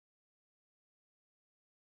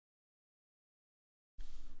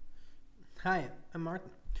Hi, I'm Martin.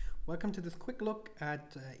 Welcome to this quick look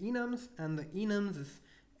at Enums and the Enums is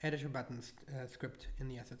editor buttons script in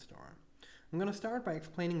the asset store. I'm going to start by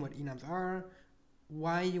explaining what enums are,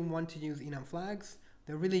 why you want to use EnumFlags.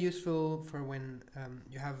 They're really useful for when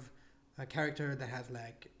you have a character that has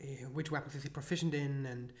like which weapons is he proficient in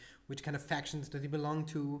and which kind of factions does he belong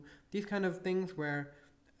to. These kind of things where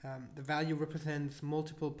the value represents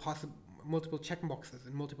multiple checkboxes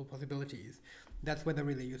and multiple possibilities. That's where they're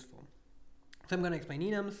really useful. So I'm going to explain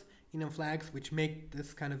enums, EnumFlags, which make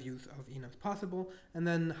this kind of use of enums possible, and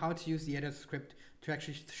then how to use the editor script to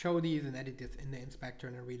actually show these and edit this in the inspector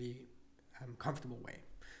in a really comfortable way.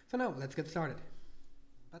 So now let's get started.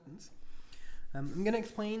 Buttons. I'm going to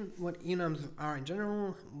explain what enums are in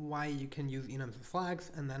general, why you can use enums as flags,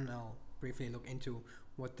 and then I'll briefly look into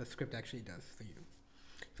what the script actually does for you.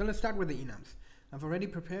 So let's start with the enums. I've already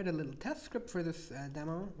prepared a little test script for this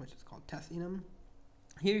demo, which is called test enum.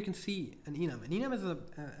 Here you can see an enum. An enum is a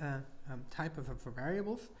type of for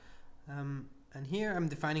variables. And here I'm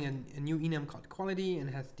defining a new enum called quality, and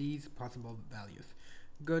it has these possible values.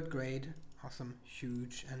 Good, great, awesome,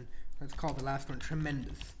 huge, and let's call the last one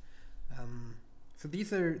tremendous. So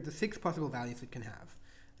these are the 6 possible values it can have.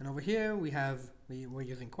 And over here we're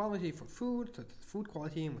using quality for food, so it's food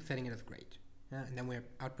quality, and we're setting it as great. And then we're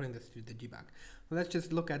outputting this to the debug. So let's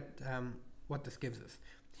just look at what this gives us.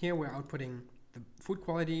 Here we're outputting the food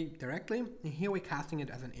quality directly, and here we're casting it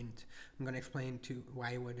as an int. I'm going to explain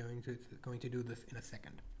why we're going to do this in a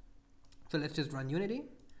second. So let's just run Unity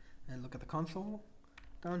and look at the console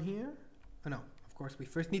down here. Oh no, of course we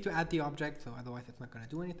first need to add the object, so otherwise it's not going to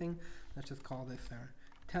do anything. Let's just call this our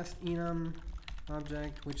test enum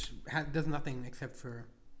object, which does nothing except for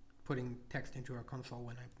putting text into our console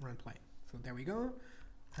when I run play. So there we go,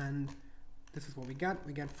 and this is what we got.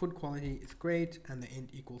 We get food quality is great, and the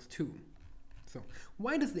int equals 2. So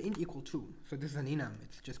why does the int equal 2? So this is an enum,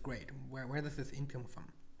 it's just great. Where does this int come from?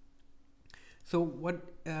 So what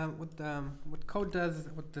code does,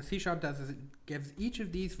 what the C# does is it gives each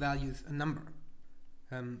of these values a number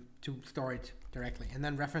to store it directly, and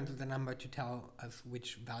then references the number to tell us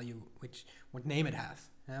which value, what name it has.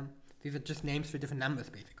 These are just names for different numbers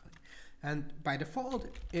basically. And by default,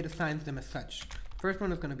 it assigns them as such. First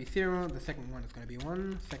one is going to be 0, the second one is going to be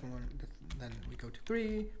 1, second one, then we go to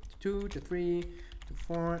 3, to 2, to 3, to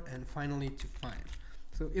 4, and finally to 5.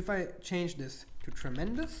 So if I change this to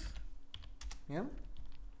tremendous,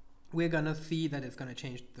 we're going to see that it's going to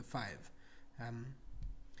change the 5.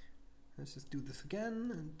 Let's just do this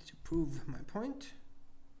again to prove my point.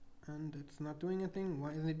 And it's not doing anything.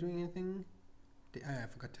 Why isn't it doing anything? I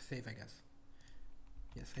forgot to save, I guess.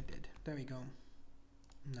 Yes, I did. There we go.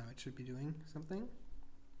 Now it should be doing something.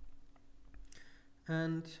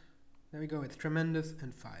 And there we go. It's tremendous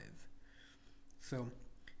and 5. So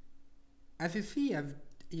as you see,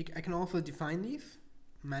 I can also define these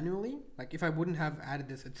manually. Like if I wouldn't have added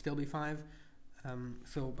this, it'd still be 5.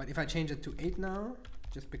 But if I change it to 8 now,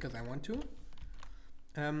 just because I want to,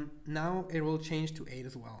 now it will change to 8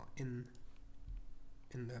 as well in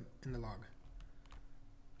the log.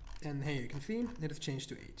 And here you can see it has changed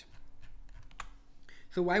to 8.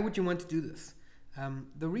 So why would you want to do this?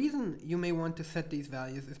 The reason you may want to set these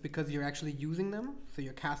values is because you're actually using them. So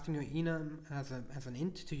you're casting your enum as an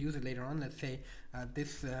int to use it later on. Let's say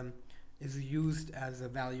this is used as a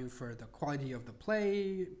value for the quality of the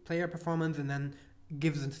player performance, and then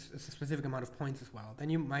gives a specific amount of points as well.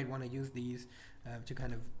 Then you might want to use these to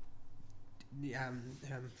kind of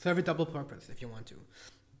serve a double purpose if you want to.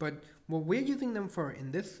 But what we're using them for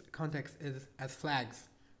in this context is as flags.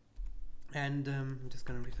 And I'm just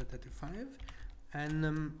going to reset that to 5.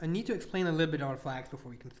 And I need to explain a little bit about flags before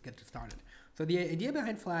we can get started. So the idea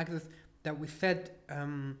behind flags is that we set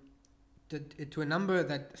it to a number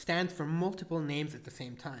that stands for multiple names at the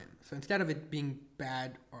same time. So instead of it being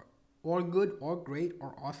bad or good or great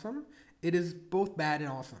or awesome, it is both bad and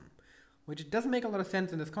awesome, which doesn't make a lot of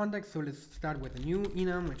sense in this context. So let's start with a new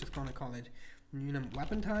enum, which is going to call it enum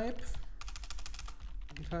weapon type.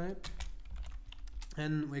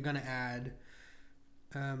 And we're going to add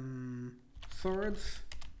swords,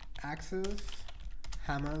 axes,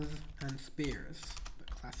 hammers, and spears, the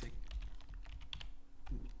classic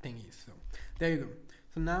thingies. So there you go.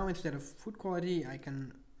 So now instead of food quality, I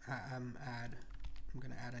can I'm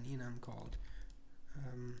going to add an enum called,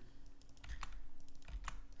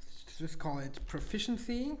 just call it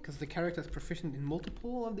proficiency, because the character is proficient in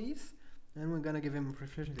multiple of these. And we're going to give him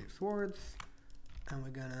proficiency of swords, and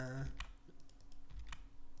we're going to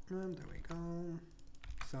there we go.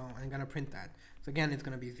 So I'm going to print that. So again, it's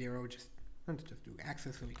going to be 0. Let's just do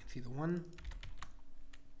axis so we can see the 1.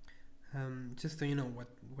 just so you know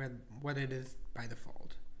what it is by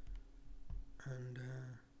default. And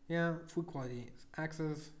yeah, food quality is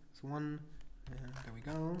access is 1. There we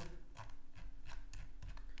go.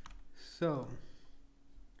 So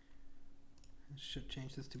should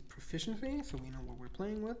change this to proficiency so we know what we're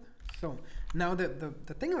playing with. So now the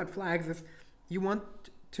thing about flags is you want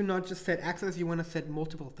to not just set access, you want to set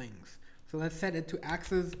multiple things. So let's set it to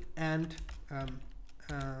access and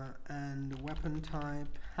weapon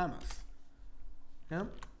type hammers. Yeah,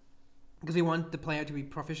 because we want the player to be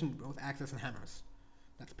proficient with both access and hammers.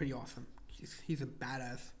 That's pretty awesome. He's a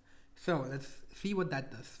badass. So let's see what that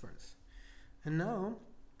does first. And now,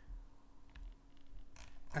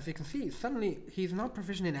 as you can see, suddenly he's not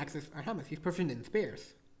proficient in access or hammers. He's proficient in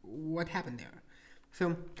spears. What happened there?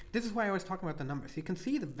 So this is why I was talking about the numbers. You can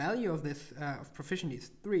see the value of this of proficiency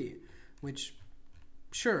is 3, which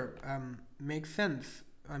sure makes sense.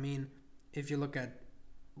 I mean, if you look at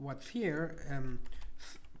what's here,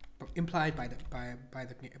 implied by the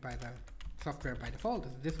software by default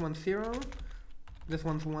is this one's 0, this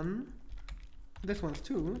one's 1, this one's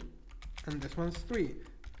 2, and this one's 3.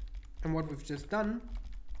 And what we've just done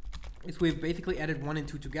is we've basically added 1 and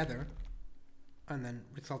 2 together and then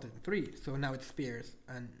resulted in 3. So now it's spears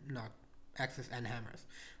and not axes and hammers.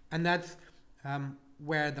 And that's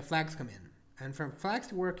where the flags come in. And for flags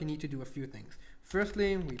to work, you need to do a few things.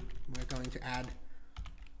 Firstly, we're going to add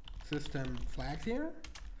system flags here.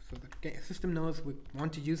 So the system knows we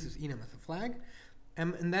want to use this enum as a flag.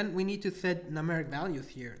 And then we need to set numeric values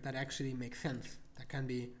here that actually make sense. That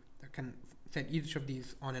can set each of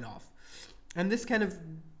these on and off. And this kind of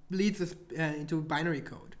leads us into binary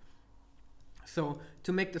code. So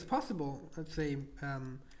to make this possible, let's say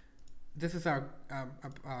this is our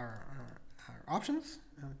options.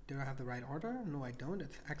 Do I have the right order? No, I don't.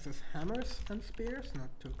 It's access hammers and spears, not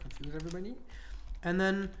to confuse everybody. And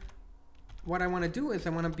then what I want to do is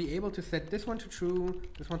I want to be able to set this one to true,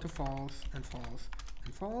 this one to false, and false,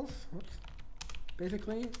 and false. Whoops.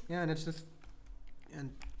 Basically, yeah, and it's just,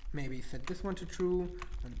 and maybe set this one to true,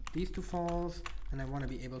 and these to false, and I want to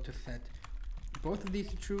be able to set both of these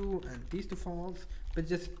to true and these to false. But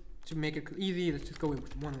just to make it easy, let's just go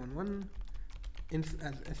with 1, 1, 1.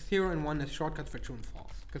 As 0 and 1 as shortcuts for true and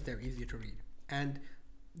false, because they're easier to read, and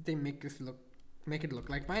they make it look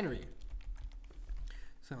like binary.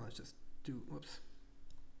 So let's just do, whoops.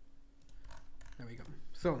 There we go.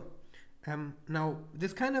 So now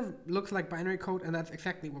this kind of looks like binary code, and that's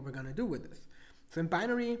exactly what we're going to do with this. So in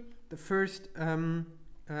binary, the first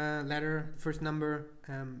letter, first number,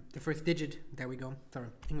 the first digit, there we go. Sorry,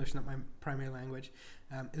 English not my primary language.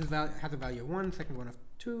 Has a value of 1, second one of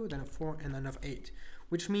 2, then of 4, and then of 8.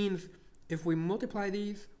 Which means if we multiply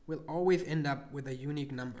these, we'll always end up with a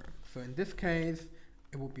unique number. So in this case,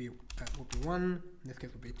 it would be 1. In this case,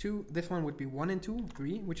 it would be 2. This one would be 1 and 2,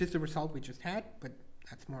 3, which is the result we just had, but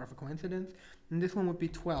that's more of a coincidence. And this one would be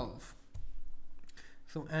 12.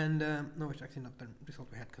 So, and no, it's actually not the result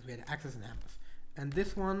we had because we had access and hammers. And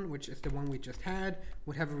this one, which is the one we just had,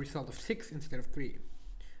 would have a result of 6 instead of 3.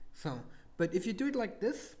 So, but if you do it like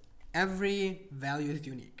this, every value is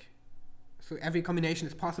unique. So every combination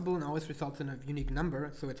is possible and always results in a unique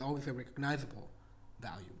number, so it's always a recognizable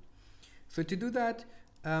value. So to do that,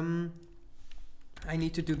 I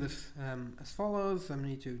need to do this as follows. I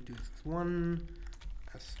need to do this as 1,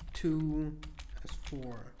 as 2, as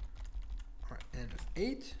 4, and as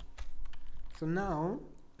 8. So now,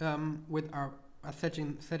 with our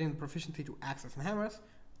setting the proficiency to access and hammers,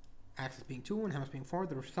 access being 2 and hammers being 4,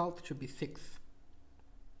 the result should be 6.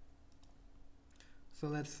 So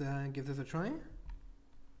let's give this a try.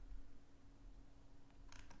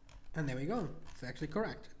 And there we go. It's actually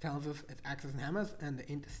correct. It tells us it's access and hammers, and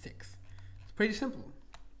the int is 6. It's pretty simple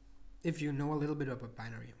if you know a little bit about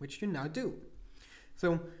binary, which you now do.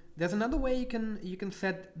 So there's another way you can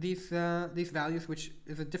set these values, which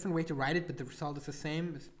is a different way to write it, but the result is the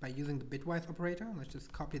same, is by using the bitwise operator. Let's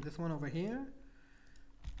just copy this one over here.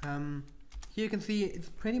 Here you can see it's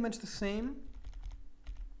pretty much the same.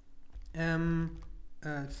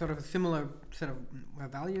 Sort of a similar set of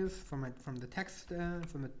values from the text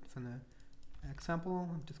from the example.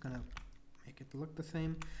 I'm just gonna make it look the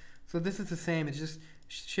same. So this is the same. It's just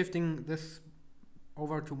shifting this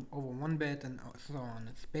over 1 bit and so on.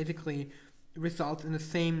 It's basically results in the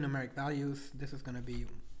same numeric values. This is gonna be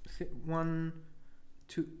 1,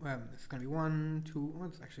 2. It's gonna be 1, 2. Oh,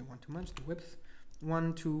 it's actually 1 too much. The whips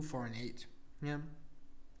 1, 2, 4, and 8. Yeah.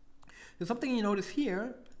 There's something you notice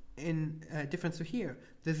here. In difference to here,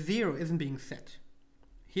 the 0 isn't being set.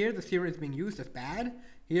 Here the 0 is being used as bad.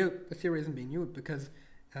 Here the 0 isn't being used because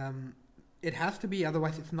it has to be,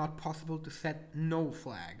 otherwise it's not possible to set no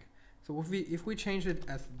flag. So if we change it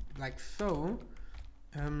as like so,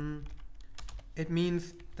 it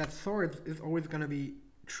means that swords is always going to be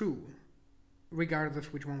true,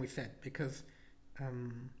 regardless which one we set, because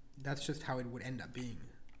that's just how it would end up being.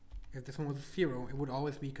 If this one was 0, it would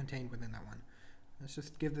always be contained within that one. Let's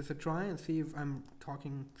just give this a try and see if I'm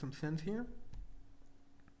talking some sense here.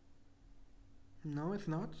 No, it's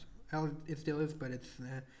not. Well, it still is, but it's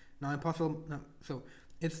now impossible. No, so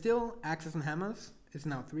it's still axes and hammers. It's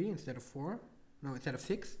now 3 instead of 4. No, instead of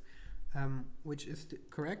 6, which is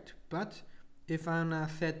correct. But if I now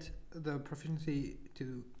set the proficiency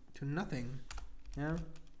to nothing, yeah,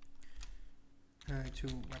 to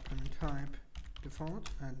weapon type default,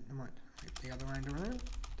 and I might flip the other end around.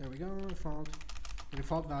 There we go. Default, the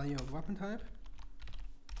default value of weapon type.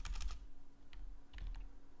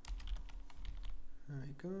 There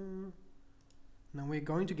we go. Now we're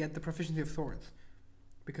going to get the proficiency of swords,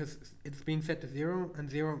 because it's being set to 0, and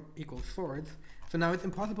 0 equals swords. So now it's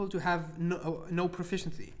impossible to have no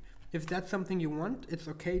proficiency. If that's something you want, it's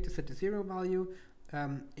okay to set the 0 value.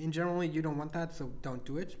 In general, you don't want that, so don't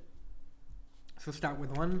do it. So start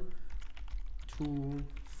with 1, 2,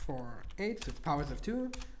 4, 8, so it's powers of 2,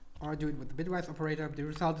 or do it with the bitwise operator. The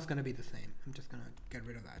result is going to be the same. I'm just going to get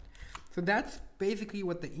rid of that. So that's basically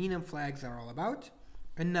what the enum flags are all about.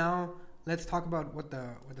 And now let's talk about what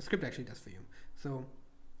the script actually does for you. So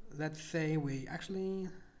let's say we actually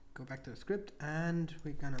go back to the script, and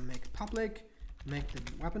we're going to make public, make the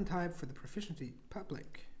weapon type for the proficiency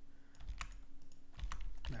public.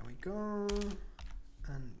 There we go.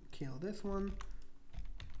 And kill this one.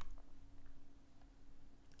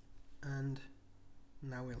 And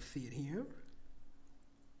now we'll see it here.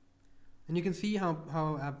 And you can see how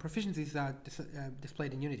proficiencies are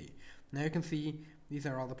displayed in Unity. Now you can see these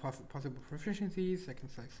are all the possible proficiencies. I can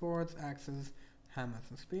select swords, axes, hammers,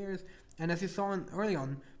 and spears. And as you saw early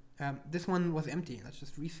on, this one was empty. Let's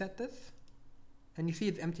just reset this. And you see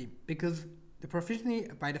it's empty because the proficiency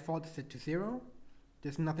by default is set to 0.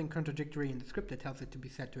 There's nothing contradictory in the script that tells it to be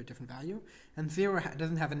set to a different value. And 0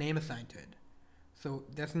 doesn't have a name assigned to it. So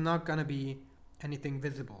there's not going to be anything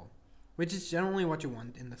visible, which is generally what you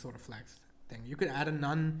want in the sort of flags thing. You could add a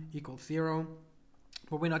none equals 0,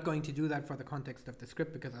 but we're not going to do that for the context of the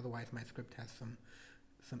script, because otherwise my script has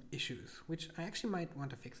some issues, which I actually might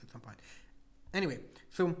want to fix at some point. Anyway,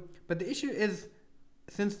 so, but the issue is,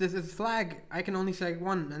 since this is flag, I can only select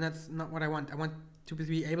 1, and that's not what I want. I want to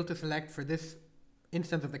be able to select for this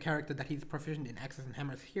instance of the character that he's proficient in axes and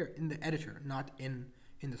hammers here in the editor, not in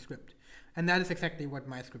the script. And that is exactly what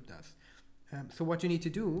my script does. So what you need to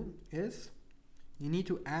do is you need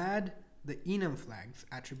to add the EnumFlags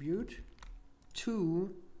attribute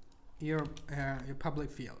to your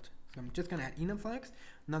public field. So I'm just going to add EnumFlags.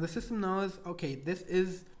 Now the system knows, okay, this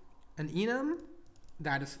is an enum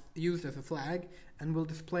that is used as a flag, and will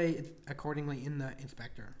display it accordingly in the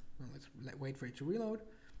inspector. Well, let's wait for it to reload.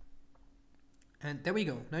 And there we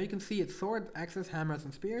go. Now you can see it's swords, axes, hammers,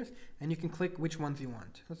 and spears, and you can click which ones you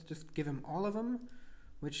want. Let's just give him all of them,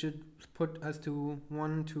 which should put us to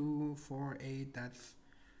 1, 2, 4, 8, that's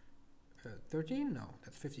 13? No,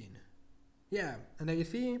 that's 15. Yeah, and there you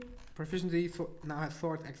see, proficiency now has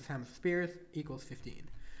swords, axes, hammers, spears, equals 15.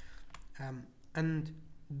 And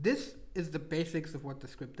this is the basics of what the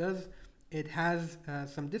script does. It has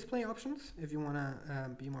some display options if you want to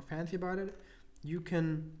be more fancy about it. You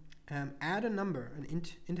can add a number, an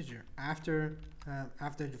integer, after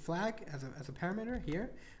the flag as a parameter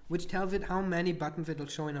here, which tells it how many buttons it'll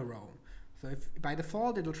show in a row. So if by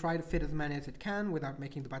default it'll try to fit as many as it can without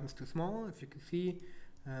making the buttons too small. If you can see,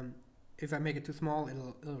 if I make it too small,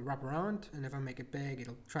 it'll wrap around, and if I make it big,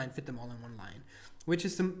 it'll try and fit them all in one line, which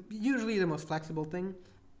is usually the most flexible thing.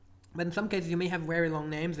 But in some cases you may have very long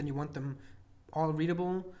names and you want them all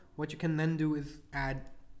readable. What you can then do is add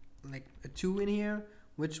like a 2 in here,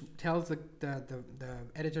 which tells the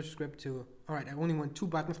editor script to, all right, I only want 2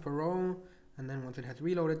 buttons per row, and then once it has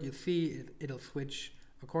reloaded, you see it'll switch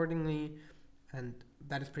accordingly, and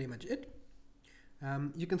that is pretty much it.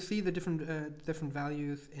 You can see the different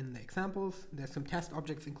values in the examples. There's some test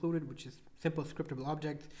objects included, which is simple scriptable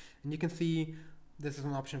objects, and you can see this is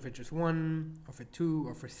an option for just 1, or for 2,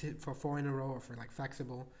 or for 4 in a row, or for like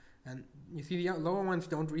flexible. And you see the lower ones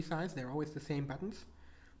don't resize; they're always the same buttons,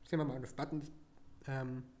 same amount of buttons.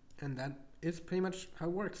 And that is pretty much how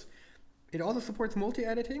it works. It also supports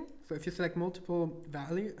multi-editing. So if you select multiple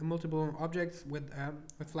objects with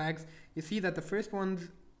flags, you see that the first ones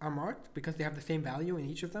are marked because they have the same value in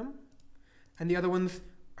each of them, and the other ones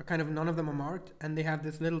are kind of, none of them are marked, and they have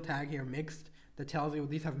this little tag here, mixed, that tells you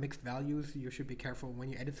these have mixed values. You should be careful when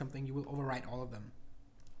you edit something; you will overwrite all of them.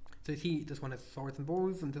 So you see this one has swords and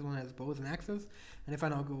bows, and this one has bows and axes. And if I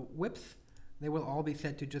now go whips, they will all be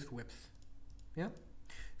set to just whips. Yeah.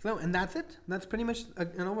 So, and that's it. That's pretty much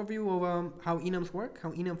an overview of how enums work,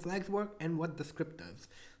 how EnumFlags work, and what the script does.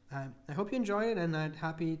 I hope you enjoy it, and I'm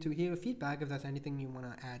happy to hear feedback if there's anything you want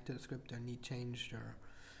to add to the script or need changed. Or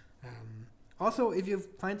also, if you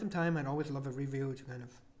find some time, I'd always love a review to kind of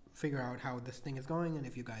figure out how this thing is going and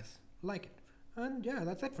if you guys like it. And yeah,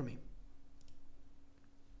 that's it for me.